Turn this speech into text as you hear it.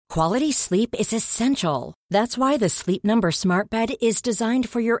Quality sleep is essential. That's why the Sleep Number Smart Bed is designed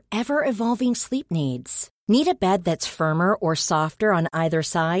for your ever-evolving sleep needs. Need a bed that's firmer or softer on either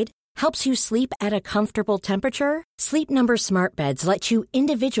side? Helps you sleep at a comfortable temperature? Sleep Number Smart Beds let you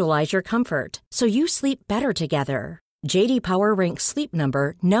individualize your comfort, so you sleep better together. J.D. Power ranks Sleep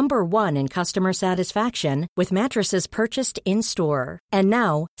Number number 1 in customer satisfaction with mattresses purchased in-store. And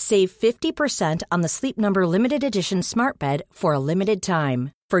now, save 50% on the Sleep Number Limited Edition Smart Bed for a limited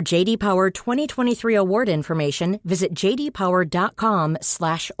time. For J.D. Power 2023 award information, visit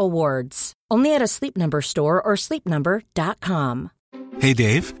jdpower.com/awards. Only at a Sleep Number store or sleepnumber.com. Hey,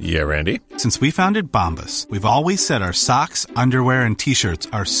 Dave. Yeah, Randy. Since we founded Bombas, we've always said our socks, underwear, and T-shirts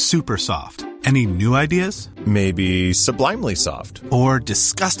are super soft. Any new ideas? Maybe sublimely soft. Or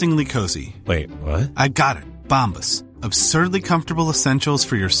disgustingly cozy. Wait, what? I got it. Bombas. Absurdly comfortable essentials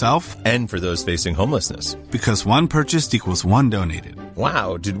for yourself and for those facing homelessness. Because one purchased equals one donated.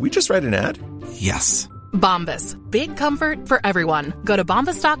 Wow, did we just write an ad? Yes. Bombas. Big comfort for everyone. Go to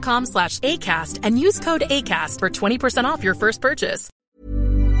bombas.com/ACAST and use code ACAST for 20% off your first purchase.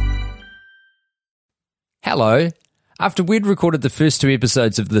 Hello. After we'd recorded the first 2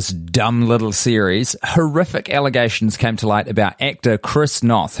 episodes of this dumb little series, horrific allegations came to light about actor Chris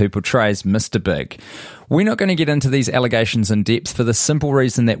Noth, who portrays Mr. Big. We're not going to get into these allegations in depth for the simple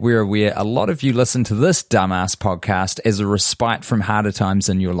reason that we're aware a lot of you listen to this dumbass podcast as a respite from harder times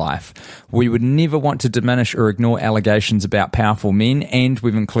in your life. We would never want to diminish or ignore allegations about powerful men, and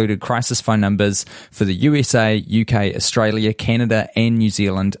we've included crisis phone numbers for the USA, UK, Australia, Canada, and New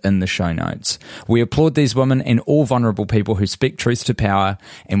Zealand in the show notes. We applaud these women and all vulnerable people who speak truth to power,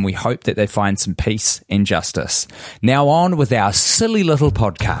 and we hope that they find some peace and justice. Now on with our silly little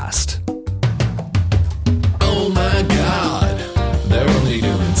podcast. Oh my God, they're only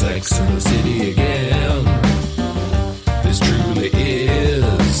doing Sex in the City again. This truly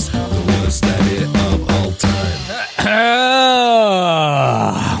is the worst idea of all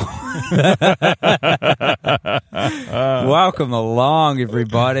time. Welcome along,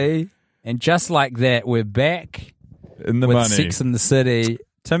 everybody. And just like that, we're back in the with money. Sex in the City.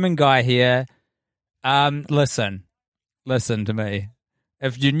 Tim and Guy here. Listen to me.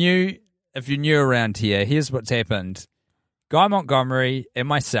 If you're new around here, here's what's happened. Guy Montgomery and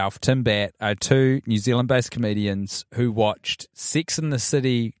myself, Tim Batt, are 2 New Zealand-based comedians who watched Sex and the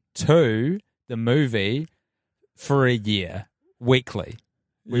City 2, the movie, for a year, weekly.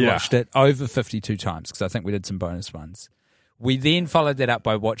 We watched it over 52 times, because I think we did some bonus ones. We then followed that up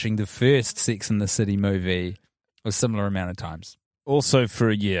by watching the first Sex and the City movie a similar amount of times. Also for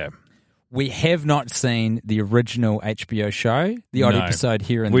a year. We have not seen the original HBO show, the odd episode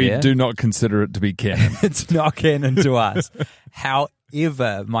here and there. We do not consider it to be canon. It's not canon to us.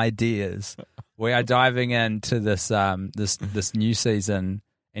 However, my dears, we are diving into this new season,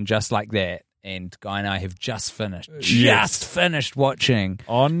 and just like that, and Guy and I have just finished watching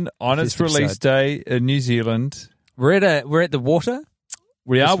on its release day in New Zealand. We're at the water.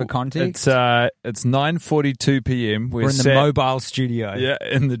 We just are for context. It's 9:42 p.m. We're in the mobile studio. Yeah,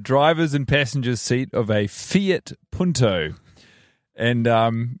 in the driver's and passenger's seat of a Fiat Punto, and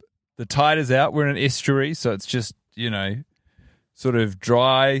the tide is out. We're in an estuary, so it's just sort of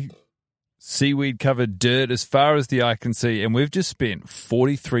dry, seaweed covered dirt as far as the eye can see, and we've just spent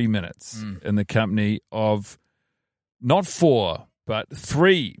 43 minutes in the company of not 4 but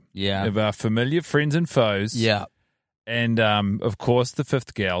 3 of our familiar friends and foes. Yeah. And, of course, the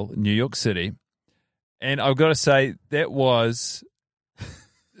fifth gal, New York City. And I've got to say, that was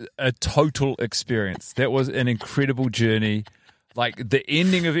a total experience. That was an incredible journey. Like, the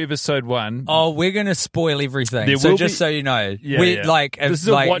ending of episode 1. Oh, we're going to spoil everything. So just so you know. This is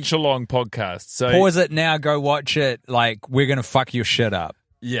a watch-along podcast. So pause it now, go watch it. Like, we're going to fuck your shit up.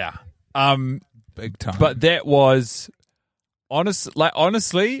 Yeah. Big time. But that was,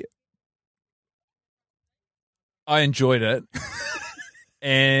 honestly, I enjoyed it,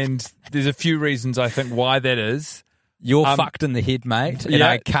 and there's a few reasons I think why that is. You're fucked in the head, mate, and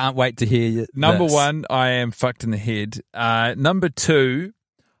I can't wait to hear Number this. 1, I am fucked in the head. Number 2,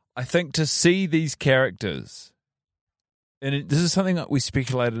 I think to see these characters, and this is something that we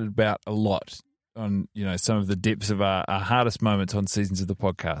speculated about a lot on some of the depths of our hardest moments on seasons of the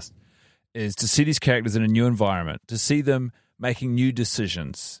podcast, is to see these characters in a new environment, to see them making new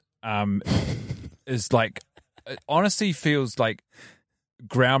decisions, is like... It honestly feels like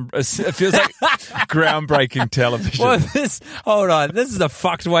groundbreaking television. Well, hold on. This is a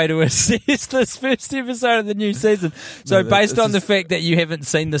fucked way to assess this first episode of the new season. So based on the fact that you haven't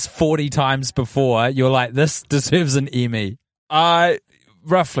seen this 40 times before, you're like, this deserves an Emmy.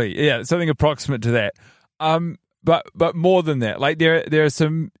 Roughly, yeah, something approximate to that. But more than that, like there are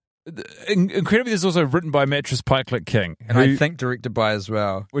some incredibly, this is also written by Mattress Pikelet King, And I think directed by as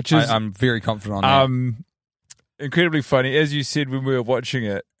well. Which is- I'm very confident on that. incredibly funny. As you said when we were watching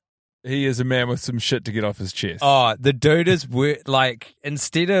it, he is a man with some shit to get off his chest. Oh, the dude is like,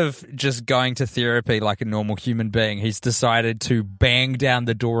 instead of just going to therapy like a normal human being, he's decided to bang down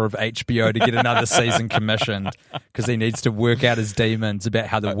the door of HBO to get another season commissioned because he needs to work out his demons about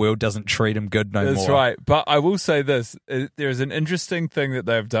how the world doesn't treat him good no more. That's right. But I will say this: there is an interesting thing that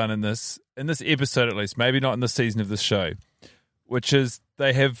they've done in this episode, at least, maybe not in the season of this show, which is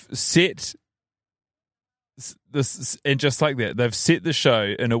they have set this, and just like that, they've set the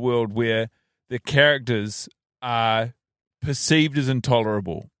show in a world where the characters are perceived as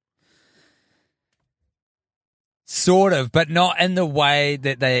intolerable. Sort of, but not in the way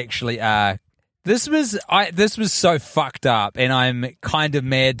that they actually are. This was so fucked up, and I'm kind of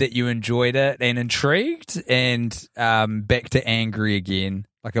mad that you enjoyed it and intrigued, and back to angry again,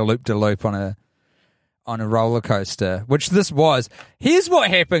 like a loop-de-loop on a roller coaster, which this was. Here's what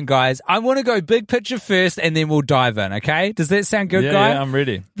happened, guys. I want to go big picture first, and then we'll dive in, okay? Does that sound good, guy? Yeah, I'm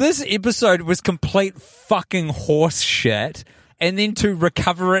ready. This episode was complete fucking horse shit, and then to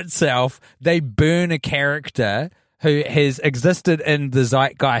recover itself, they burn a character who has existed in the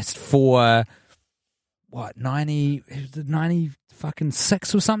zeitgeist for, what, 90 fucking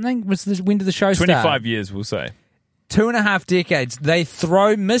 6 or something? When did the show start? 25 years, we'll say. 2.5 decades. They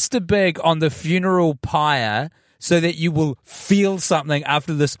throw Mr. Big on the funeral pyre so that you will feel something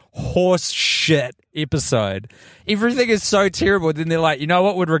after this horse shit episode. Everything is so terrible. Then they're like, you know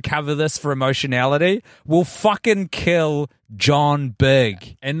what would recover this for emotionality? We'll fucking kill John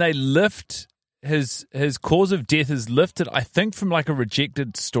Big. And they lift his cause of death is lifted, I think, from like a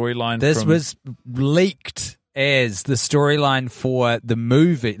rejected storyline. This was leaked as the storyline for the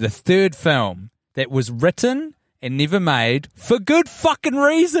movie, the third film that was written and never made for good fucking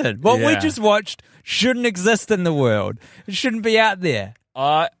reason. What we just watched shouldn't exist in the world. It shouldn't be out there.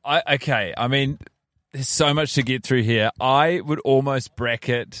 Okay. I mean, there's so much to get through here. I would almost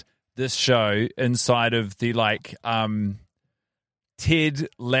bracket this show inside of the like Ted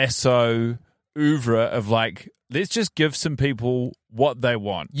Lasso oeuvre of like, let's just give some people what they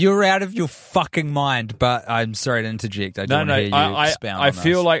want. You're out of your fucking mind, but I'm sorry to interject. I don't want to hear you expound on I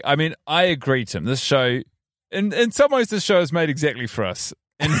feel this. like, I mean, I agree, Tim. This show, in some ways, this show is made exactly for us.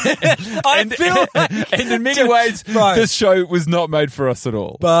 And in many ways, this show was not made for us at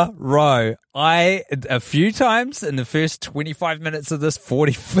all. Bro, a few times in the first 25 minutes of this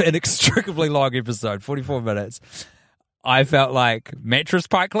inextricably long episode, 44 minutes, I felt like Mattress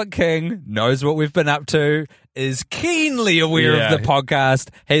Pikelet King knows what we've been up to, is keenly aware of the podcast,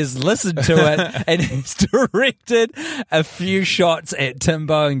 has listened to it, and has directed a few shots at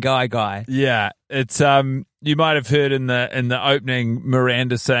Timbo and Guy. Yeah, it's you might have heard in the opening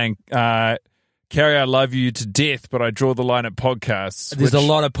Miranda saying, Carrie, I love you to death, but I draw the line at podcasts. There's a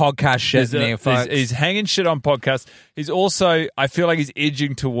lot of podcast shit in there, folks. He's hanging shit on podcasts. He's also, I feel like he's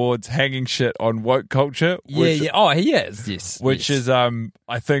edging towards hanging shit on woke culture. Yeah. Oh, he is, yes. Which is, I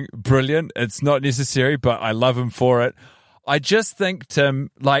think, brilliant. It's not necessary, but I love him for it. I just think,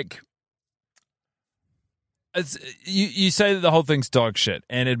 Tim, like, you say that the whole thing's dog shit,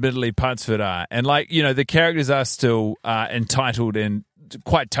 and admittedly parts of it are. And, like, you know, the characters are still entitled and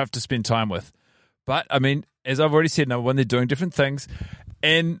quite tough to spend time with. But, I mean, as I've already said, number one, they're doing different things.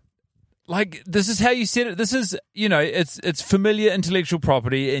 And, like, this is how you said it. This is, you know, it's familiar intellectual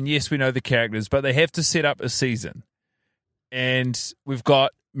property. And, yes, we know the characters, but they have to set up a season. And we've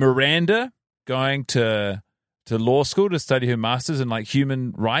got Miranda going to law school to study her master's in, like,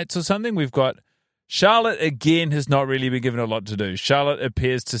 human rights or something. We've got Charlotte, again, has not really been given a lot to do. Charlotte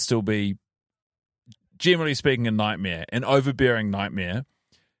appears to still be, generally speaking, a nightmare, an overbearing nightmare.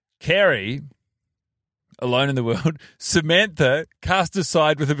 Carrie, alone in the world. Samantha cast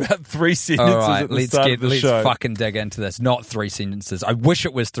aside with about 3 sentences at the start of the show. Let's fucking dig into this. Not 3 sentences. I wish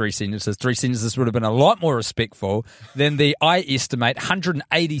it was 3 sentences. 3 sentences would have been a lot more respectful than the, I estimate,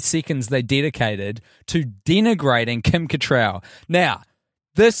 180 seconds they dedicated to denigrating Kim Cattrall. Now,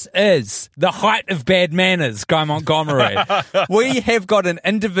 this is the height of bad manners, Guy Montgomery. We have got an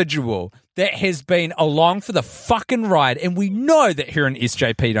individual that has been along for the fucking ride, and we know that her and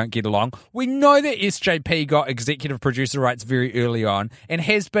SJP don't get along. We know that SJP got executive producer rights very early on and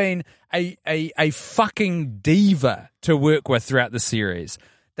has been a fucking diva to work with throughout the series.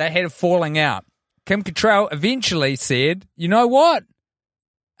 They had a falling out. Kim Cattrall eventually said, you know what?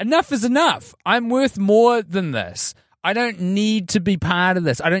 Enough is enough. I'm worth more than this. I don't need to be part of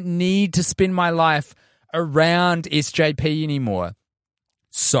this. I don't need to spend my life around SJP anymore.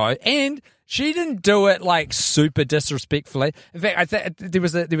 So, and She didn't do it like super disrespectfully. In fact, there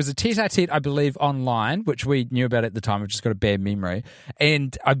was a tete-a-tete, I believe, online, which we knew about at the time. I've just got a bad memory,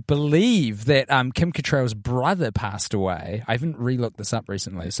 and I believe that Kim Cattrall's brother passed away. I haven't re-looked this up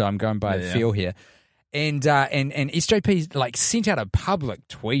recently, so I'm going by feel here. And SJP like sent out a public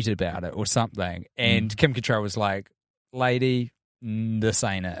tweet about it or something, and Kim Cattrall was like, "Lady, this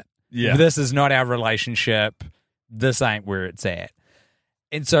ain't it. Yeah. This is not our relationship. This ain't where it's at."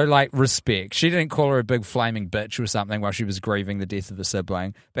 And so, like, respect. She didn't call her a big flaming bitch or something while she was grieving the death of a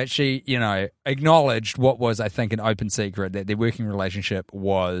sibling, but she, acknowledged what was, I think, an open secret, that their working relationship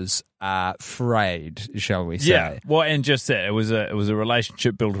was frayed, shall we say? Yeah. Well, and just that it was a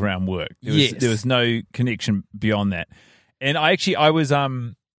relationship built around work. There was no connection beyond that. And I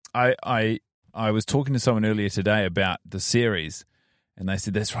was talking to someone earlier today about the series, and they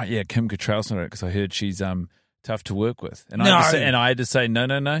said, "That's right, yeah, Kim Cattrall's not it," because I heard she's tough to work with, and I had to say no.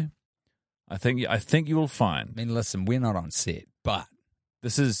 I think you will find. I mean, listen, we're not on set, but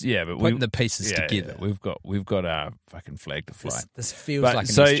this is but putting the pieces together. Yeah. We've got our fucking flag to fly. This feels like an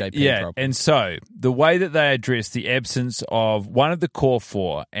SJP problem. And so the way that they address the absence of one of the core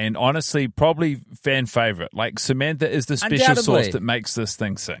four, and honestly, probably fan favorite, like Samantha is the special sauce that makes this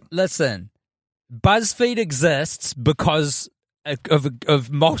thing sing. Listen, BuzzFeed exists because of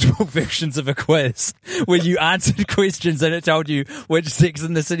multiple versions of a quiz where you answered questions and it told you which Sex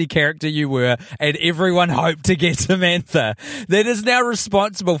and the City character you were, and everyone hoped to get Samantha. That is now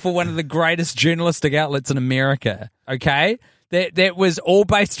responsible for one of the greatest journalistic outlets in America, okay? That was all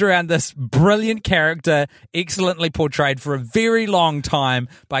based around this brilliant character, excellently portrayed for a very long time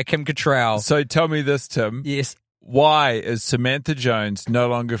by Kim Cattrall. So tell me this, Tim. Yes. Why is Samantha Jones no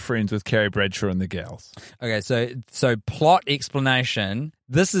longer friends with Carrie Bradshaw and the gals? Okay, so plot explanation.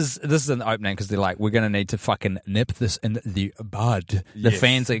 This is in the opening because they're like, we're going to need to fucking nip this in the bud. The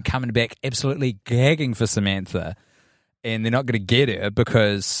fans are coming back absolutely gagging for Samantha, and they're not going to get her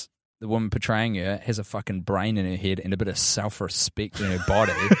because the woman portraying her has a fucking brain in her head and a bit of self-respect in her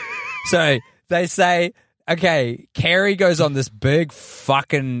body. So they say, okay, Carrie goes on this big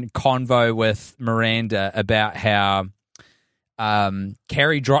fucking convo with Miranda about how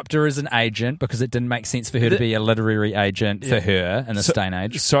Carrie dropped her as an agent because it didn't make sense for her to be a literary agent for her in this day and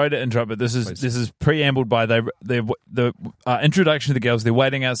age. Sorry to interrupt, but this is preambled by the introduction to the girls. They're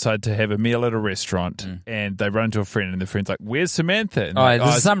waiting outside to have a meal at a restaurant, and they run into a friend, and the friend's like, "Where's Samantha?" And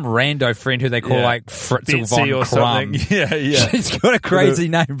there's some rando friend who they call like Fritzl von or Krumm. Something. Yeah. She's got a crazy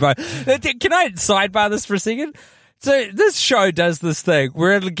name, bro. Can I sidebar this for a second? So this show does this thing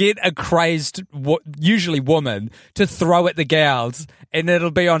where it'll get a crazed, usually woman, to throw at the gals, and it'll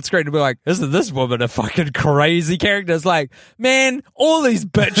be on screen and be like, isn't this woman a fucking crazy character? It's like, man, all these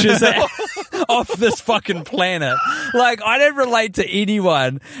bitches are off this fucking planet. Like, I don't relate to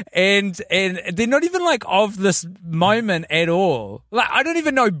anyone, and they're not even like of this moment at all. Like, I don't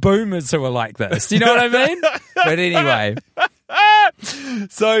even know boomers who are like this. You know what I mean? But anyway.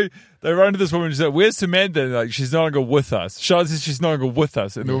 So they run to this woman and she's like, "Where's Samantha?" And like, she's no longer with us. Charlotte says she's no longer with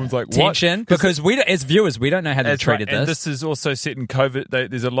us. And the woman's like, "What?" Tension, because we, as viewers, we don't know how they've treated this. And this is also set in COVID.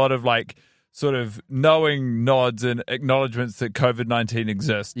 There's a lot of like sort of knowing nods and acknowledgements that COVID-19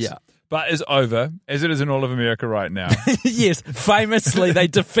 exists. Yeah. But is over, as it is in all of America right now. Yes, famously they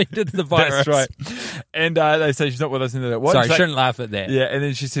defeated the virus. That's right. And they say she's not with us. And they're like, "What?" Sorry, I shouldn't laugh at that. Yeah, and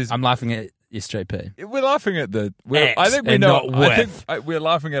then she says, I'm laughing at SJP. We're laughing at the... we're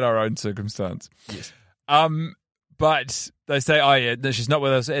laughing at our own circumstance. Yes. But they say, "Oh yeah, no, she's not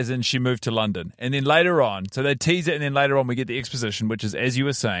with us," as in she moved to London. And then later on, so they tease it, and then later on we get the exposition, which is, as you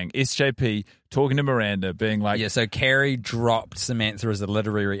were saying, SJP talking to Miranda, being like... Yeah, so Carrie dropped Samantha as a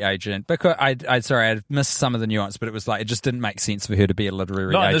literary agent. Because I missed some of the nuance, but it was like, it just didn't make sense for her to be a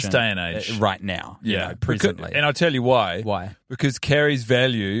literary agent. Not in this day and age. Right now. Yeah. Presently. And I'll tell you why. Why? Because Carrie's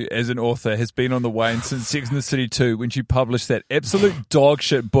value as an author has been on the wane since Sex and the City 2, when she published that absolute dog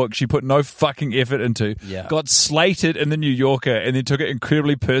shit book she put no fucking effort into, got slated in the New Yorker, and then took it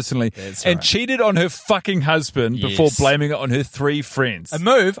incredibly personally, cheated on her fucking husband before blaming it on her 3 friends. A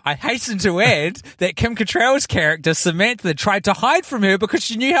move, I hasten to add, that Kim Cattrall's character, Samantha, tried to hide from her because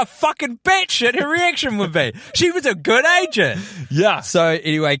she knew how fucking batshit her reaction would be. She was a good agent. Yeah. So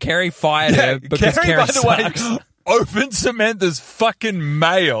anyway, Carrie fired her because Carrie, by the way, opened Samantha's fucking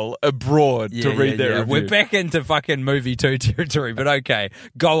mail abroad to read that review. We're back into fucking movie 2 territory, but okay.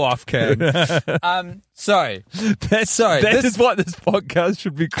 Go off, Kim. That is what this podcast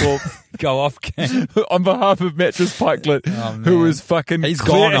should be called. Go off, King. On behalf of Mattress Pikelet, who is fucking He's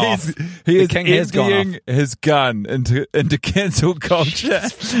gone off. He The is king has gone emptying his gun into cancel culture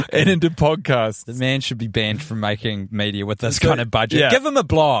and into podcasts. The man should be banned from making media with this So- kind of budget. yeah. Give him a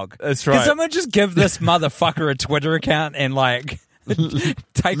blog. That's Can right. someone just give this motherfucker a Twitter account and like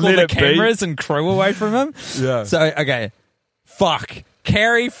take all Let the it be. cameras and crew away from him? Yeah. So, okay. Fuck.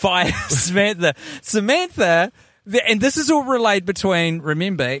 Carrie fires Samantha. And this is all relayed between,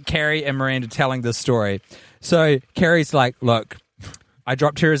 remember, Carrie and Miranda telling this story. So Carrie's like, look, I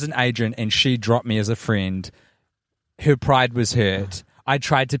dropped her as an agent and she dropped me as a friend. Her pride was hurt. I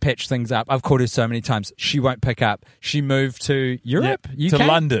tried to patch things up. I've called her so many times. She won't pick up. She moved to Europe? Yep, to UK?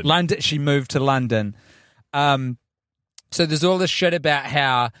 London. She moved to London. So there's all this shit about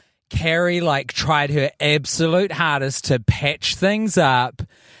how Carrie like tried her absolute hardest to patch things up,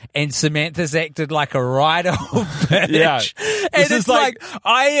 and Samantha's acted like a right old bitch. Yeah. And This is it's like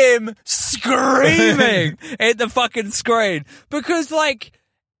I am screaming at the fucking screen because like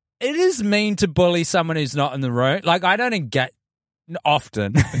it is mean to bully someone who's not in the room. Like I don't get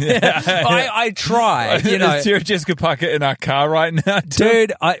often. I try, you know. Is Sarah Jessica Parker in our car right now?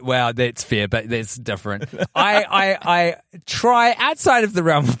 Dude, well, that's fair, but that's different. I try outside of the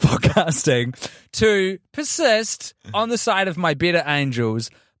realm of podcasting to persist on the side of my better angels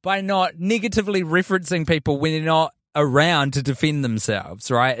by not negatively referencing people when they're not around to defend themselves,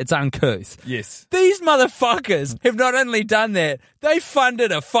 right? It's uncouth. Yes. These motherfuckers have not only done that, they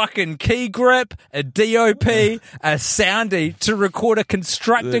funded a fucking key grip, a DOP, a soundy to record a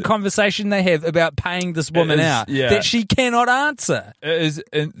constructed conversation they have about paying this woman is, out yeah. that she cannot answer. It is,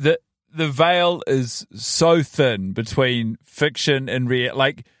 and the veil is so thin between fiction and reality.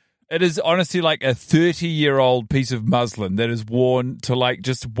 Like, it is honestly like a 30-year-old piece of muslin that is worn to like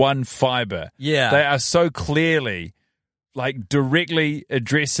just one fiber. Yeah. They are so clearly like directly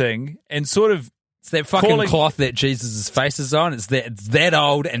addressing and sort of It's that fucking calling- cloth that Jesus' face is on. It's that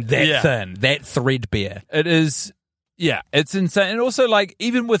old and that Yeah. thin, that threadbare. it is, yeah, it's insane. And also like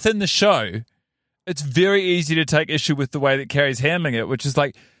even within the show, it's very easy to take issue with the way that Carrie's handling it, which is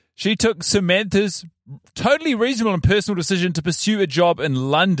like she took Samantha's totally reasonable and personal decision to pursue a job in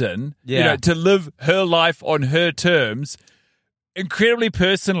London, Yeah. to live her life on her terms, incredibly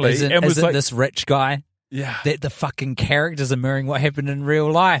personally, Isn't and was like, this rich guy? yeah, That the fucking characters are mirroring what happened in real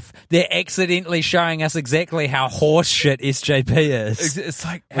life. They're accidentally showing us exactly how horseshit SJP is. it's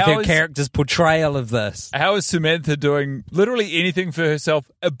like With her character's portrayal of this. how is Samantha doing literally anything for herself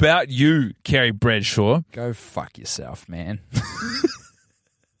about you, Carrie Bradshaw? Go fuck yourself, man.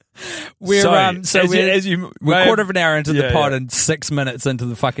 We're may quarter have- of an hour into the Yeah, pod yeah. and 6 minutes into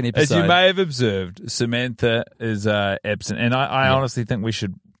the fucking As episode. you may have observed, Samantha is absent, and I honestly think we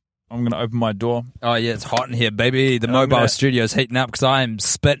should. I'm going to open my door. Oh yeah, it's hot in here, baby. The I'm mobile gonna- studio's heating up because I am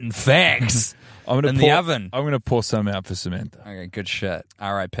spitting facts I'm going in to the oven. I'm going to pour some out for Samantha. Okay, good shit.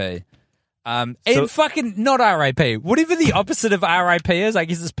 R.I.P. And So- fucking not R.I.P. Whatever the opposite of R.I.P. is, I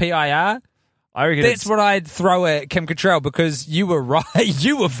guess it's P.I.R. I reckon That's what I'd throw at Kim Cattrall because you were right.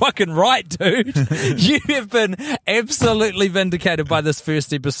 You were fucking right, dude. You have been absolutely vindicated by this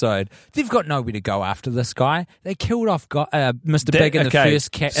first episode. They've got nowhere to go after this guy. They killed off Mr. Big in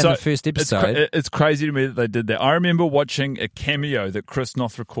the first episode. It's crazy to me that they did that. I remember watching a cameo that Chris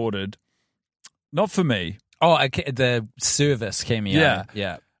Noth recorded, not for me. The service cameo.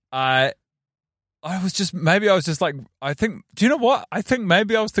 Yeah. I was just like, I think, do you know what? I think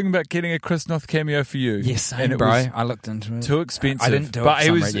maybe I was thinking about getting a Chris Noth cameo for you. Yes, same, and it bro. was I looked into it. too expensive. I didn't do it. But for it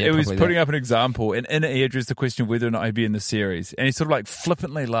some was reason. Yeah, it was probably putting that. up an example, and in it he addressed the question of whether or not he'd be in the series, and he sort of like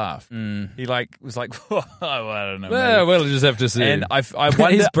flippantly laughed. He like was like, oh, I don't know. maybe. we'll just have to see. And I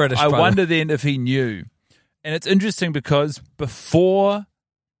wonder, He's British, I by the wonder then if he knew. And it's interesting because before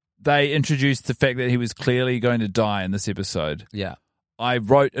they introduced the fact that he was clearly going to die in this episode, Yeah. I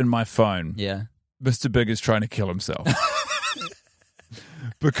wrote in my phone, Yeah. Mr. Big is trying to kill himself.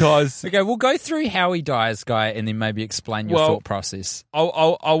 Because Okay, we'll go through how he dies, Guy, and then maybe explain your thought process.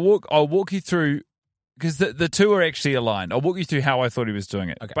 I'll walk you through, because the two are actually aligned. I'll walk you through how I thought he was doing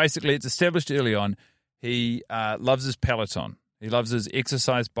it. Okay. Basically, it's established early on. He loves his Peloton. He loves his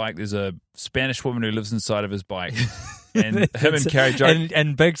exercise bike. There's a Spanish woman who lives inside of his bike. And him and Carrie joke.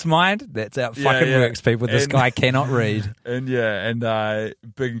 And Big's mind, that's how it Yeah, fucking yeah. works, people. This And- guy cannot read. And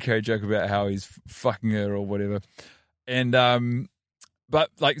Big and Carrie joke about how he's fucking her or whatever. And but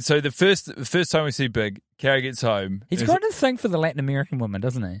like, so the first time we see Big, Carrie gets home. He's and got a thing for the Latin American woman,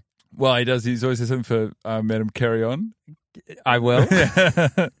 doesn't he? well, he does. He's always has something for Madam Carry On. I will.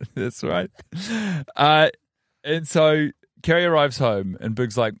 That's right. And so Carrie arrives home, and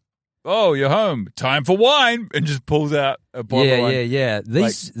Big's like, oh, you're home. Time for wine. And just pulls out a bottle of wine. Yeah.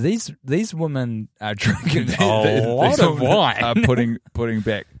 These women are drinking a lot of wine. Are putting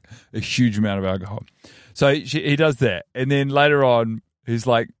back a huge amount of alcohol. So he does that. And then later on, he's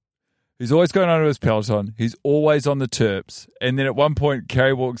always going onto his Peloton. He's always on the terps. And then at one point,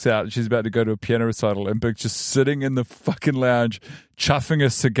 Carrie walks out and she's about to go to a piano recital. And Big's just sitting in the fucking lounge, chuffing a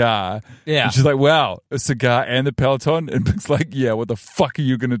cigar. Yeah. And she's like, wow, a cigar and the Peloton? And Big's like, yeah, what the fuck are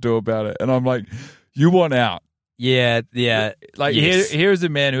you going to do about it? And I'm like, you want out. Yeah. Like, here's a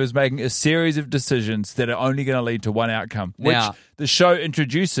man who is making a series of decisions that are only going to lead to one outcome, which the show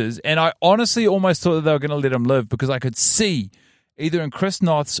introduces. And I honestly almost thought that they were going to let him live because I could see either in Chris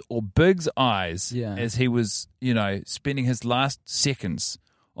Noth's or Big's eyes as he was, spending his last seconds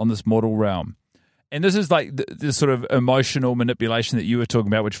on this mortal realm. And this is like the sort of emotional manipulation that you were talking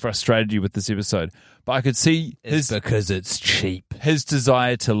about, which frustrated you with this episode. But I could see because it's cheap. His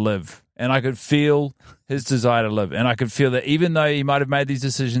desire to live. And I could feel his desire to live. And I could feel that even though he might have made these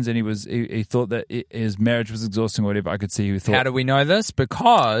decisions and he thought that his marriage was exhausting or whatever, I could see he thought... How do we know this?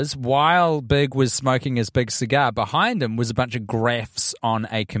 Because while Big was smoking his big cigar, behind him was a bunch of graphs on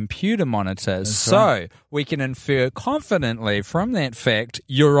a computer monitor. So we can infer confidently from that fact,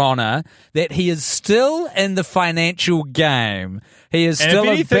 Your Honor, that he is still in the financial game. He is still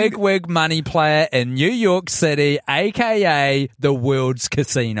a bigwig money player in New York City, a.k.a. the world's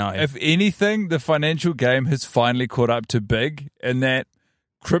casino. If anything, the financial game has finally caught up to Big, and that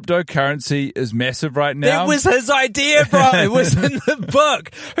cryptocurrency is massive right now. That was his idea, bro. It was in the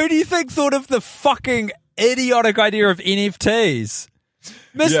book. Who do you think thought of the fucking idiotic idea of NFTs?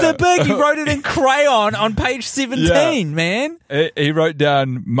 Mr. Big, he wrote it in crayon on page 17, man. He wrote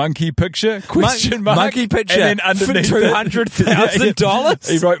down monkey picture, question mark. Monkey picture, and then underneath for $200,000.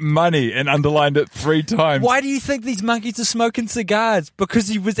 He wrote money and underlined it 3 times. Why do you think these monkeys are smoking cigars? Because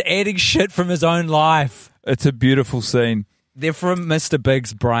he was adding shit from his own life. It's a beautiful scene. They're from Mr.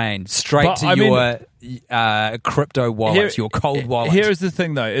 Big's brain, straight to your crypto wallet, your cold wallet. Here's the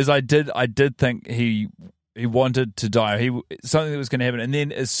thing, though, is I did think he wanted to die. Something that was going to happen. And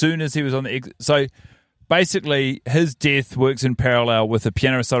then as soon as he was on the exit... So basically, his death works in parallel with a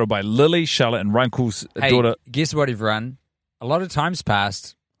piano recital by Lily, Charlotte, and Runkle's daughter. Guess what, everyone? A lot of time's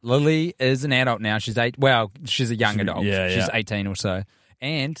passed. Lily is an adult now. She's she's a young adult. She's 18 or so.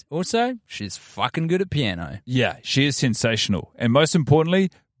 And also, she's fucking good at piano. Yeah, she is sensational. And most importantly,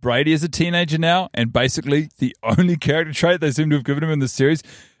 Brady is a teenager now, and basically the only character trait they seem to have given him in the series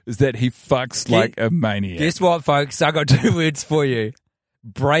is that he fucks like a maniac. Guess what, folks? I got 2 words for you.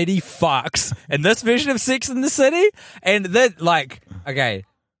 Brady fucks in this version of Sex and the City. And that,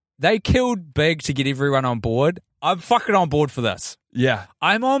 they killed Big to get everyone on board. I'm fucking on board for this. Yeah.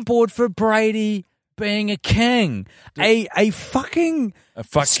 I'm on board for Brady being a king. A fucking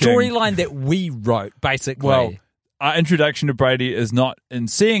storyline that we wrote, basically. Well, our introduction to Brady is not in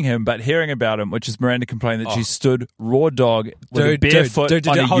seeing him, but hearing about him, which is Miranda complaining that she stood raw dog with a barefoot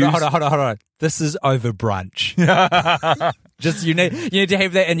on a hold on. This is over brunch. Just you need to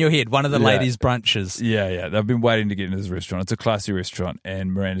have that in your head. One of the ladies' brunches. Yeah. They've been waiting to get into this restaurant. It's a classy restaurant,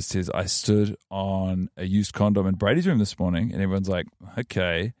 and Miranda says, "I stood on a used condom in Brady's room this morning," and everyone's like,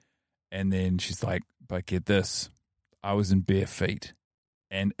 "Okay," and then she's like, "But get this, I was in bare feet,"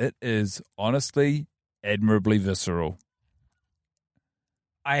 and it is honestly admirably visceral.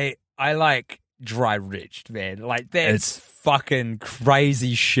 I like dry reached, man. Like that's fucking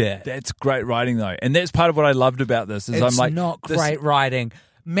crazy shit. That's great writing though. And that's part of what I loved about this is it's I'm like, not great writing.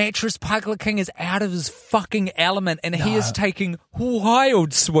 Mattress Pugler King is out of his fucking element and he is taking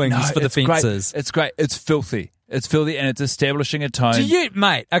wild swings for the fences. Great. It's great. It's filthy. It's filthy and it's establishing a tone. Do you,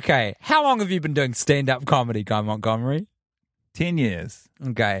 mate, okay, how long have you been doing stand-up comedy, Guy Montgomery? 10 years.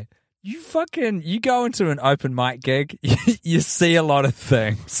 Okay. You go into an open mic gig, you see a lot of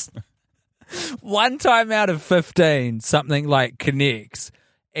things. One time out of 15, something like connects.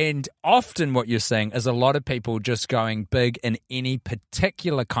 And often what you're seeing is a lot of people just going big in any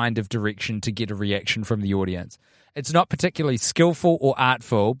particular kind of direction to get a reaction from the audience. It's not particularly skillful or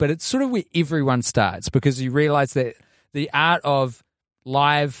artful, but it's sort of where everyone starts because you realize that the art of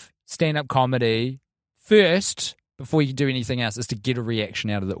live stand-up comedy first, before you do anything else, is to get a reaction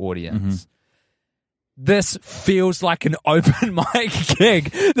out of the audience. Mm-hmm. This feels like an open mic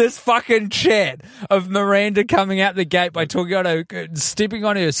gig. This fucking chat of Miranda coming out the gate by stepping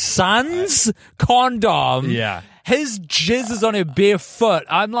on her son's condom. Yeah. His jizz is on her bare foot.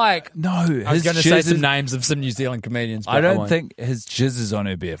 I'm like, no. I was going to say some names of some New Zealand comedians. But I don't think his jizz is on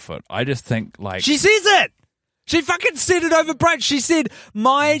her bare foot. I just think like she says it. She fucking said it over brunch. She said,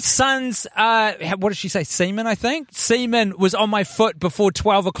 my son's, what did she say? Semen, I think? Semen was on my foot before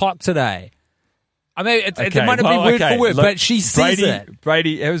 12 o'clock today. I mean, it might not be word for word, Look, but she says it.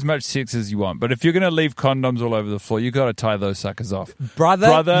 Brady, have as much sex as you want, but if you're going to leave condoms all over the floor, you got to tie those suckers off.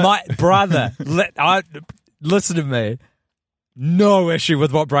 My brother, listen to me. No issue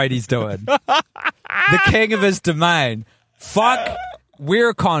with what Brady's doing. The king of his domain. Fuck, wear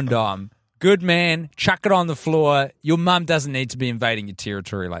a condom. Good man, chuck it on the floor. Your mum doesn't need to be invading your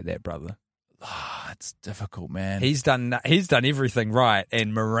territory like that, brother. It's difficult, man. He's done everything right,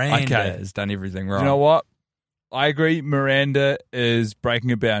 and Miranda has done everything wrong. You know what? I agree. Miranda is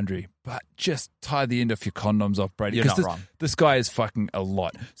breaking a boundary, but just tie the end of your condoms off, Brady. You're not this, wrong. This guy is fucking a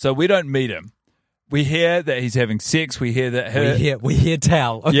lot. So we don't meet him. We hear that he's having sex. We hear that we hear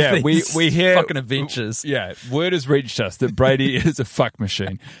tell. Of yeah, these we hear fucking adventures. Yeah, word has reached us that Brady is a fuck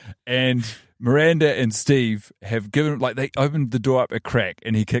machine, and Miranda and Steve have given, like, they opened the door up a crack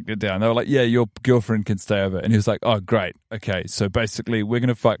and he kicked it down. They were like, yeah, your girlfriend can stay over. And he was like, oh, great. Okay, so basically we're going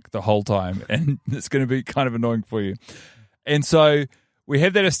to fuck the whole time and it's going to be kind of annoying for you. And so we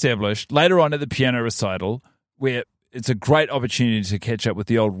have that established. Later on at the piano recital, where it's a great opportunity to catch up with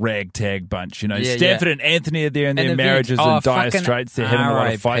the old ragtag bunch. You know, Stanford and Anthony are there in their marriages in dire straits. They're having a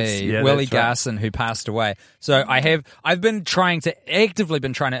lot of fights. Yeah, Willie Garson, who passed away. So I've been actively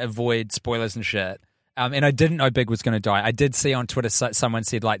trying to avoid spoilers and shit. And I didn't know Big was going to die. I did see on Twitter someone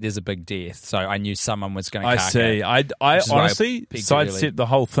said, like, there's a big death. So I knew someone was going to I see. I honestly sidestepped the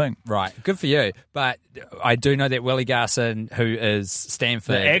whole thing. Right. Good for you. But I do know that Willie Garson, who is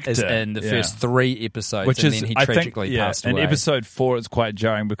Stanford, is in the first 3 episodes. And then he tragically passed away. In episode 4, it's quite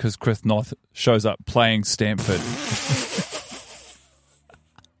jarring because Chris Noth shows up playing Stanford.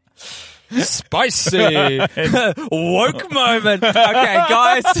 Spicy. Woke moment. Okay,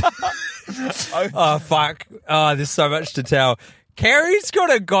 guys. Oh, fuck. Oh, there's so much to tell. Carrie's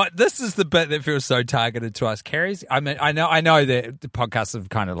this is the bit that feels so targeted to us. Carrie's, I mean, I know that the podcasts have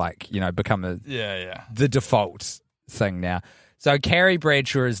kind of, like, you know, become the default thing now. So Carrie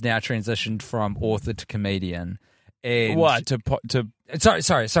Bradshaw is now transitioned from author to comedian. And what? Sorry. To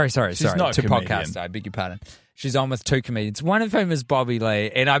comedian. podcast, I beg your pardon. She's on with 2 comedians, one of whom is Bobby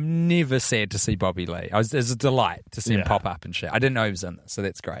Lee, and I'm never sad to see Bobby Lee. It's a delight to see him pop up and shit. I didn't know he was in this, so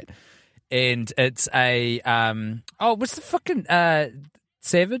that's great. And it's a what's the fucking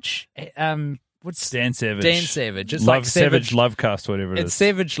Savage? What's Dan Savage? Dan Savage. It's like Savage Lovecast, whatever it is. It's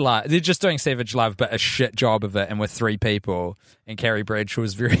Savage Love. They're just doing Savage Love, but a shit job of it, and with 3 people. And Carrie Bradshaw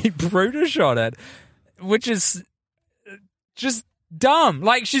was very brutish on it, which is just dumb.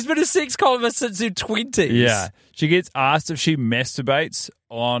 Like, she's been a sex columnist since her 20s. Yeah. She gets asked if she masturbates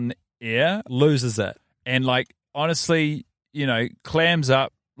on air. Loses it. And, like, honestly, you know, clams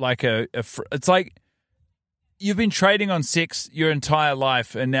up like it's like you've been trading on sex your entire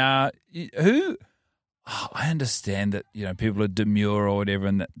life, and now I understand that, you know, people are demure or whatever,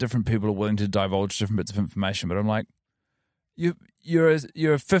 and that different people are willing to divulge different bits of information, but I'm like, you're a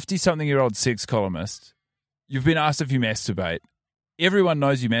 50-something-year-old sex columnist. You've been asked if you masturbate. Everyone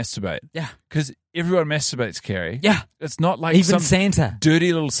knows you masturbate. Yeah. Because everyone masturbates, Carrie. Yeah. It's not like even some Santa.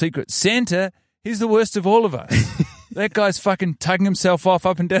 Dirty little secret. Santa, he's the worst of all of us. That guy's fucking tugging himself off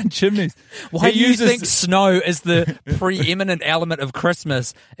up and down chimneys. Why do you think snow is the preeminent element of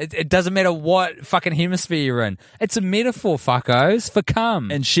Christmas? It doesn't matter what fucking hemisphere you're in. It's a metaphor, fuckos, for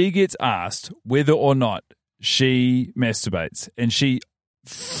cum. And she gets asked whether or not she masturbates, and she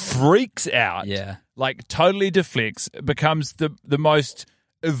freaks out. Yeah. Like, totally deflects, becomes the most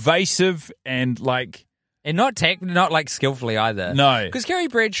evasive and, like... And not like skillfully either. No. Because Carrie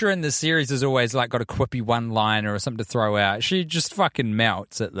Bradshaw in the series has always, like, got a quippy one-liner or something to throw out. She just fucking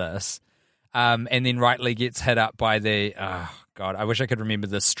melts at this. And then rightly gets hit up by the... Oh, God, I wish I could remember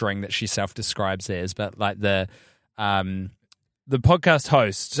the string that she self-describes as, but, like, the podcast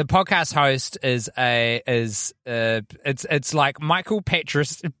host. The podcast host is it's like Michael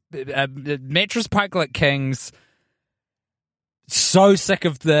Mattress Pikelet King's so sick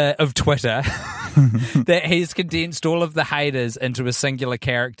of Twitter that he's condensed all of the haters into a singular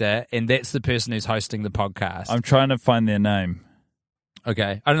character, and that's the person who's hosting the podcast. I'm trying to find their name.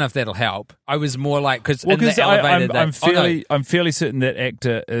 Okay, I don't know if that'll help. I was more like because in the elevator, I'm fairly certain that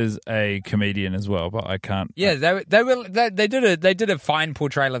actor is a comedian as well, but I can't. Yeah, they did a fine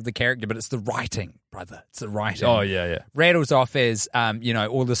portrayal of the character, but it's the writing, brother. It's the writing. Oh yeah. Rattles off as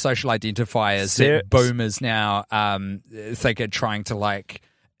all the social identifiers that boomers now think are trying to, like,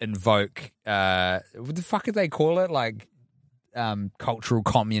 invoke. What the fuck do they call it? Like cultural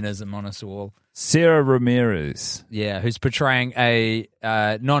communism on us all. Sarah Ramirez. Yeah, who's portraying a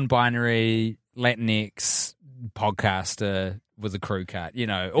non-binary Latinx podcaster with a crew cut,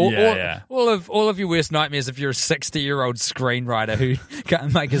 all of your worst nightmares if you're a 60-year-old screenwriter who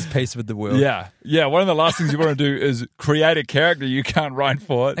can't make his peace with the world. Yeah. One of the last things you want to do is create a character you can't write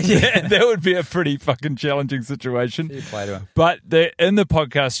for it. Yeah, that would be a pretty fucking challenging situation. Fair play to him. But they're in the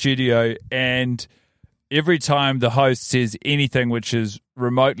podcast studio, and every time the host says anything which is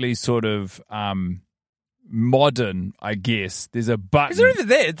remotely sort of modern, I guess, there's a button. Is there even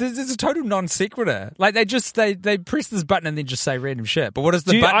that? There's a total non sequitur. Like they press this button and then just say random shit. But what does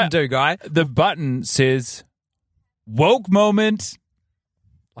the button do, guy? The button says woke moment.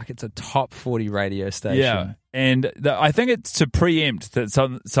 Like it's a top 40 radio station. Yeah, and I think it's to preempt that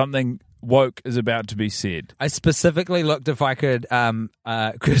something woke is about to be said. I specifically looked if I could,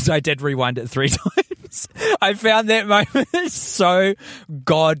 because I did rewind it 3 times. I found that moment so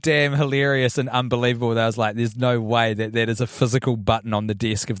goddamn hilarious and unbelievable that I was like, there's no way that is a physical button on the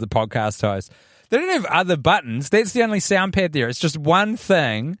desk of the podcast host. They don't have other buttons. That's the only sound pad there. It's just one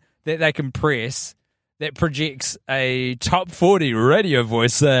thing that they can press that projects a top 40 radio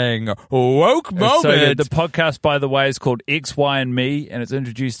voice saying, woke moment. So the podcast, by the way, is called X, Y, and Me, and it's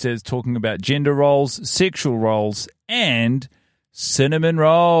introduced as talking about gender roles, sexual roles, and cinnamon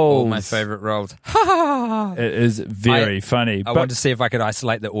rolls. All my favourite rolls. It is very funny. I want to see if I could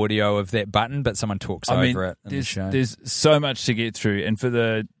isolate the audio of that button, but someone talks over it in the show. There's so much to get through, and for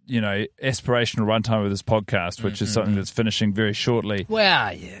the aspirational runtime of this podcast, which is something that's finishing very shortly.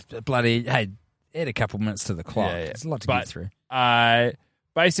 Well, yeah, bloody, hey, add a couple minutes to the clock. Yeah. There's a lot to get through.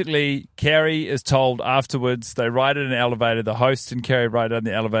 Basically, Carrie is told afterwards, they ride in an elevator, the host and Carrie ride down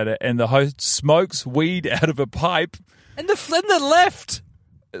the elevator, and the host smokes weed out of a pipe. In the lift.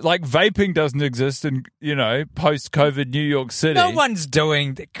 Like, vaping doesn't exist in, post-COVID New York City. No one's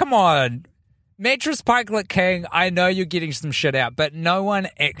doing that. Come on. Mattress Pikelet King, I know you're getting some shit out, but no one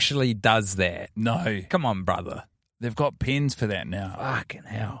actually does that. No. Come on, brother. They've got pens for that now. Fucking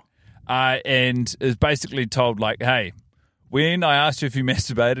hell. And is basically told, like, hey, when I asked you if you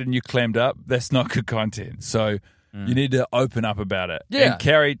masturbated and you clammed up, that's not good content. So you need to open up about it. Yeah. And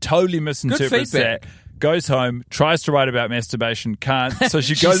Carrie totally misinterprets that. Goes home, tries to write about masturbation, can't. So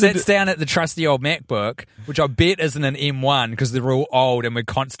she sits down at the trusty old MacBook, which I bet isn't an M1 because they're all old and we're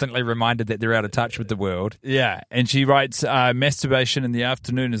constantly reminded that they're out of touch with the world. Yeah, and she writes, masturbation in the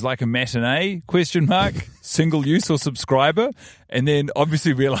afternoon is like a matinee, ? Single use or subscriber. And then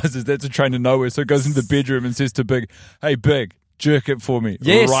obviously realizes that's a train to nowhere, so goes into the bedroom and says to Big, hey, Big, jerk it for me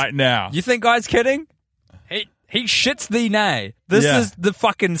right now. You think Guy's kidding? He shits thee nay. This is the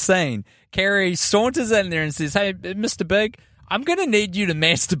fucking scene. Carrie saunters in there and says, hey, Mr. Big, I'm going to need you to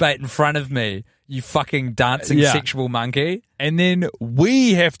masturbate in front of me, you fucking dancing sexual monkey. And then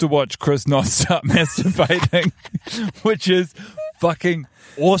we have to watch Chris Noth start masturbating, which is fucking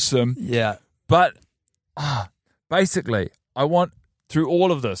awesome. Yeah. But basically, I want, through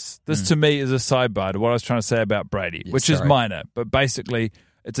all of this to me is a sidebar to what I was trying to say about Brady, which is minor, but basically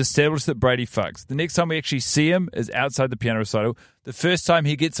it's established that Brady fucks. The next time we actually see him is outside the piano recital. The first time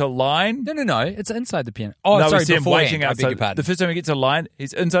he gets a line... No. It's inside the piano. Oh, no, sorry, we see him waiting outside. I beg your pardon. The first time he gets a line,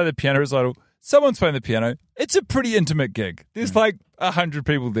 he's inside the piano recital. Someone's playing the piano. It's a pretty intimate gig. There's like 100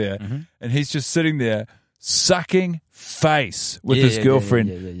 people there. And he's just sitting there sucking face with his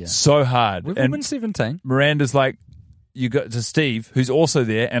girlfriend so hard. We've been 17. Miranda's like... You got to Steve, who's also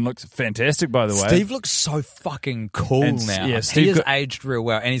there and looks fantastic, by the way. Steve looks so fucking cool now. Yeah, Steve has aged real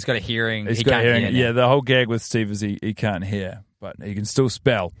well, and he's got a hearing. He can't hear. Yeah, the whole gag with Steve is he can't hear, but he can still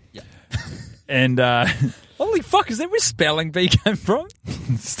spell. Yeah. And holy fuck, is that where spelling bee came from?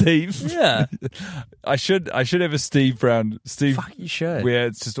 Steve. Yeah. I should have a Steve Brown. Steve. Fuck, you should. Where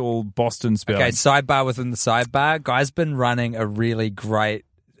it's just all Boston spelling. Okay, sidebar within the sidebar. Guy's been running a really great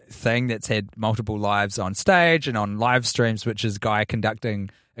thing that's had multiple lives on stage and on live streams, which is Guy conducting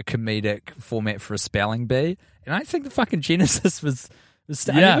a comedic format for a spelling bee. And I think the fucking genesis was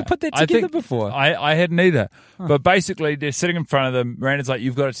I never put that together before. I hadn't either. Huh. But basically, they're sitting in front of them. Miranda's like,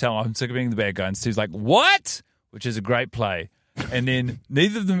 you've got to tell him I'm sick of being the bad guy. And Steve's like, what? Which is a great play. And then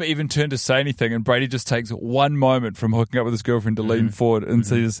neither of them even turn to say anything. And Brady just takes one moment from hooking up with his girlfriend to lean forward and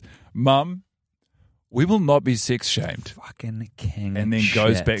says, Mum, we will not be sex shamed. Fucking king. And then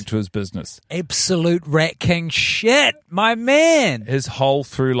goes back to his business. Absolute rat king shit, my man. His whole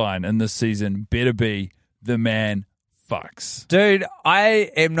through line in this season better be the man fucks. Dude, I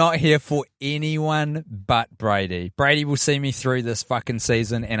am not here for anyone but Brady. Brady will see me through this fucking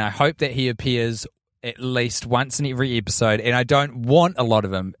season, and I hope that he appears at least once in every episode. And I don't want a lot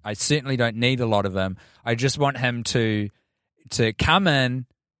of him. I certainly don't need a lot of him. I just want him to come in,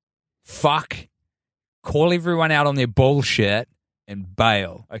 fuck, call everyone out on their bullshit, and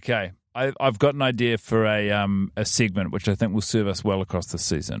bail. Okay, I've got an idea for a segment which I think will serve us well across this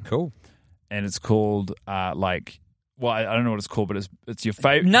season. Cool. And it's called I don't know what it's called, but it's your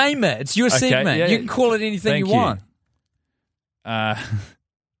favorite. Name it. It's your segment. yeah, you can call it anything Thank you want.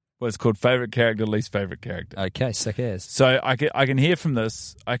 Well, it's called favorite character, least favorite character. Okay, sick as. So I can hear from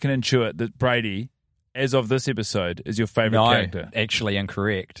this, I can intuit that Brady, as of this episode, is your favorite character. No, actually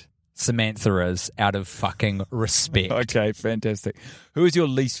incorrect. Samantha is, out of fucking respect. Okay, fantastic. Who is your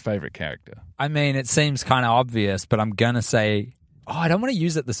least favorite character? I mean, it seems kind of obvious, but I'm going to say... Oh, I don't want to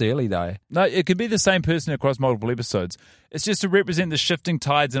use it this early, though. No, it could be the same person across multiple episodes. It's just to represent the shifting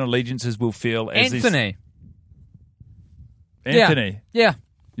tides and allegiances we'll feel as Anthony. Anthony? Yeah.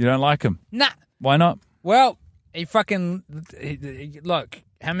 You don't like him? Nah. Why not? Well, look,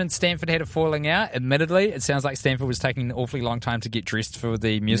 him and Stanford had a falling out. Admittedly, it sounds like Stanford was taking an awfully long time to get dressed for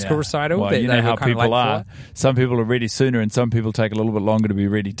the musical recital. Well, that you they know were how kind of people late are. for. Some people are ready sooner and some people take a little bit longer to be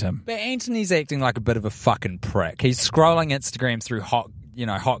ready, Tim. But Anthony's acting like a bit of a fucking prick. He's scrolling Instagram through hot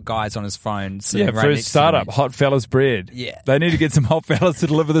guys on his phone. Yeah, right for his next to startup, me. Hot Fellas Bread. Yeah. They need to get some hot fellas to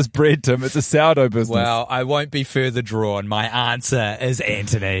deliver this bread, Tim. It's a sourdough business. Well, I won't be further drawn. My answer is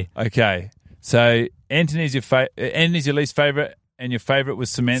Anthony. Okay. So Anthony's your least favourite, and your favourite was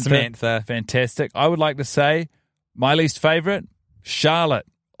Samantha. Samantha. Fantastic. I would like to say my least favourite, Charlotte.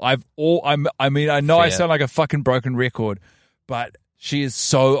 I know I Fair. sound like a fucking broken record, but she is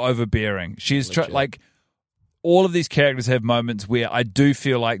so overbearing. She is like all of these characters have moments where I do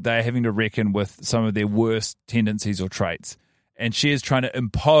feel like they're having to reckon with some of their worst tendencies or traits. And she is trying to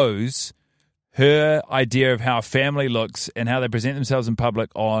impose her idea of how a family looks and how they present themselves in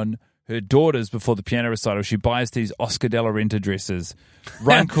public on her daughters before the piano recital. She buys these Oscar de la Renta dresses.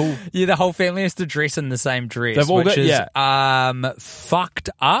 Runkle. Yeah, the whole family has to dress in the same dress, They've all which got- is fucked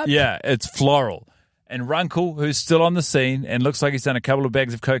up. Yeah, it's floral. And Runkle, who's still on the scene and looks like he's done a couple of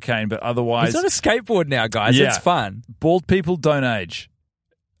bags of cocaine, but otherwise... He's on a skateboard now, guys. Yeah. It's fun. Bald people don't age.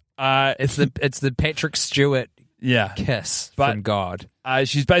 It's the Patrick Stewart kiss But- from God.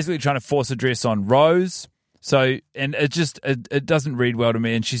 She's basically trying to force a dress on Rose. So, and it doesn't read well to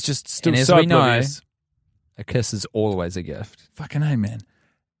me, and she's just still And as so we know, oblivious. a kiss is always a gift. Fucking A, man.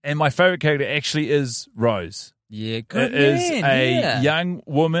 And my favourite character actually is Rose. Yeah, good It is man. a yeah. young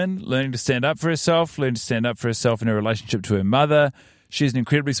woman learning to stand up for herself, in her relationship to her mother. She's an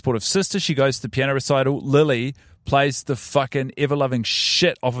incredibly supportive sister. She goes to the piano recital. Lily plays the fucking ever-loving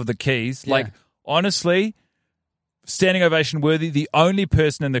shit off of the keys. Yeah. Like, honestly, standing ovation worthy. The only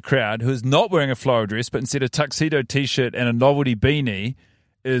person in the crowd who is not wearing a floral dress, but instead a tuxedo T-shirt and a novelty beanie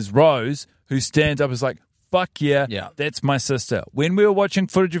is Rose, who stands up and is like, fuck yeah, that's my sister. When we were watching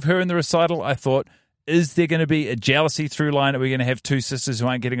footage of her in the recital, I thought, is there going to be a jealousy through line? Are we going to have two sisters who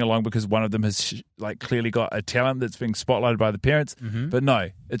aren't getting along because one of them has clearly got a talent that's being spotlighted by the parents? Mm-hmm. But no,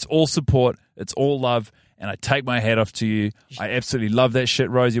 it's all support, it's all love, and I take my hat off to you. I absolutely love that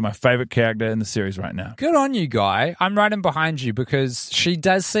shit, Rose. You're my favorite character in the series right now. Good on you, Guy. I'm right in behind you because she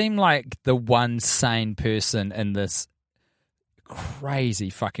does seem like the one sane person in this crazy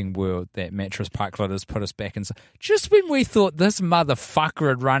fucking world that Mattress Parklet has put us back in. Just when we thought this motherfucker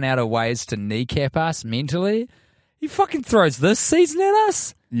had run out of ways to kneecap us mentally, he fucking throws this season at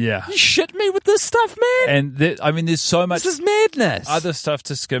us. Yeah. You shit me with this stuff, man. And there's so much This is madness. other stuff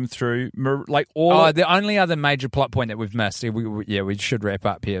to skim through. The only other major plot point that we've missed, we should wrap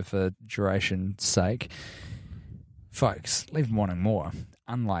up here for duration's sake. Folks, leave them wanting more.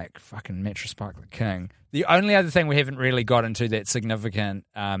 Unlike fucking Mattress Parklet King. The only other thing we haven't really got into that's significant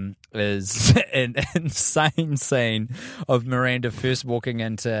is an insane scene of Miranda first walking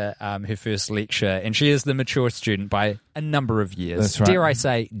into her first lecture, and she is the mature student by a number of years. That's right. Dare I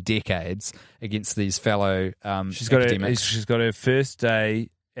say decades against these fellow academics. She's got her first day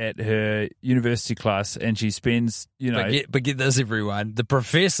at her university class, and she spends, But get this, everyone. The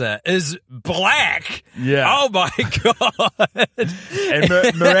professor is black. Yeah. Oh, my God. and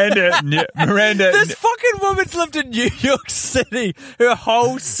Miranda. This fucking woman's lived in New York City her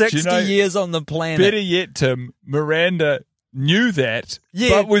whole 60 years on the planet. Better yet, Tim, Miranda knew that,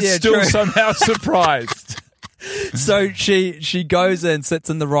 Yeah, but was yeah, still true. somehow surprised. So she goes in, sits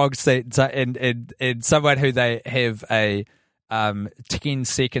in the wrong seat, and someone who they have a 10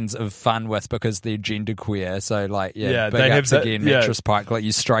 seconds of fun with because they're genderqueer. So big they have ups that- again, yeah. Mattress Park. Like,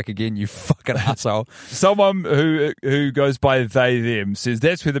 you strike again, you fucking asshole. Someone who goes by they, them says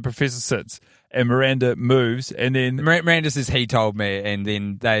that's where the professor sits. And Miranda moves, and then Miranda says he told me, and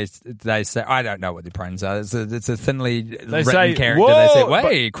then they say, I don't know what the pronouns are. It's a thinly written say, character. "Whoa," They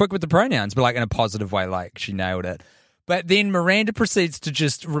say, quick with the pronouns, but like in a positive way, like she nailed it. But then Miranda proceeds to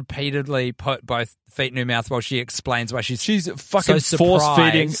just repeatedly put both feet in her mouth while she explains why she's fucking so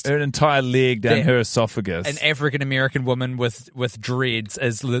force-feeding surprised an entire leg down that her esophagus. an African-American woman with dreads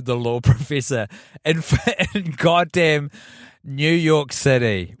as the law professor in goddamn New York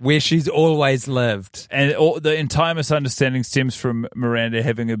City, where she's always lived. And the entire misunderstanding stems from Miranda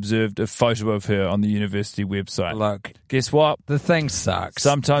having observed a photo of her on the university website. Look, guess what? the thing sucks.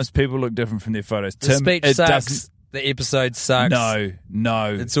 Sometimes people look different from their photos. The Tim, speech it sucks. doesn't. The episode sucks.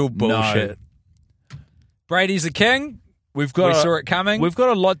 No. It's all bullshit. No. Brady's a king. We saw it coming. We've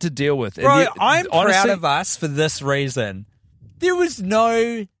got a lot to deal with. Bro, And I'm honestly, proud of us for this reason. There was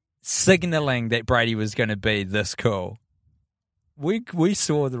no signaling that Brady was going to be this cool. We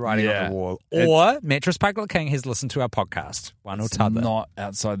saw the writing on the wall. Or Mattress Public King has listened to our podcast. One or t'other. Not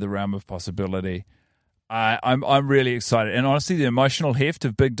outside the realm of possibility. I'm really excited. And honestly, the emotional heft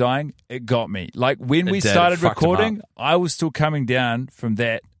of Big dying, it got me. Like when we started recording, I was still coming down from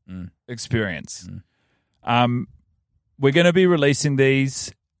that experience. We're going to be releasing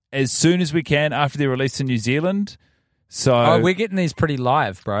these as soon as we can after they're released in New Zealand. So we're getting these pretty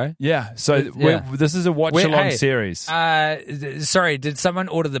live, bro. Yeah. So this is a watch-along series. Sorry, did someone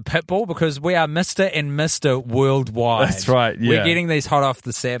order the Pitbull? Because we are Mr. and Mr. Worldwide. That's right, yeah. We're getting these hot off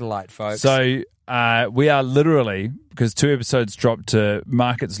the satellite, folks. So we are literally, because 2 episodes dropped to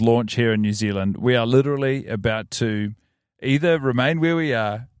markets launch here in New Zealand, we are literally about to either remain where we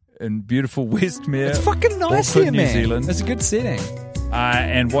are in beautiful Westmere. It's fucking nice Auckland, here, New man. Zealand. It's a good setting.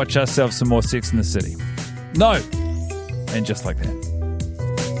 And watch ourselves some more Sex in the City. No. And just like that.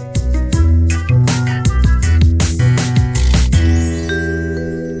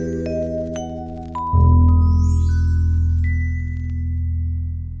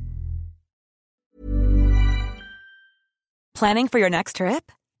 Planning for your next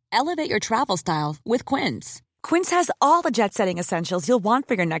trip? Elevate your travel style with Quince. Quince has all the jet-setting essentials you'll want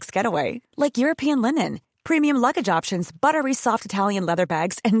for your next getaway, like European linen, premium luggage options, buttery soft Italian leather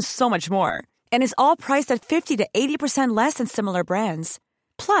bags, and so much more. And is all priced at 50 to 80% less than similar brands.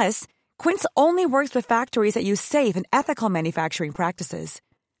 Plus, Quince only works with factories that use safe and ethical manufacturing practices.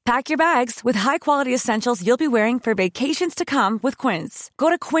 Pack your bags with high-quality essentials you'll be wearing for vacations to come with Quince. Go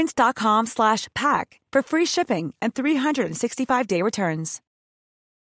to quince.com/pack for free shipping and 365-day returns.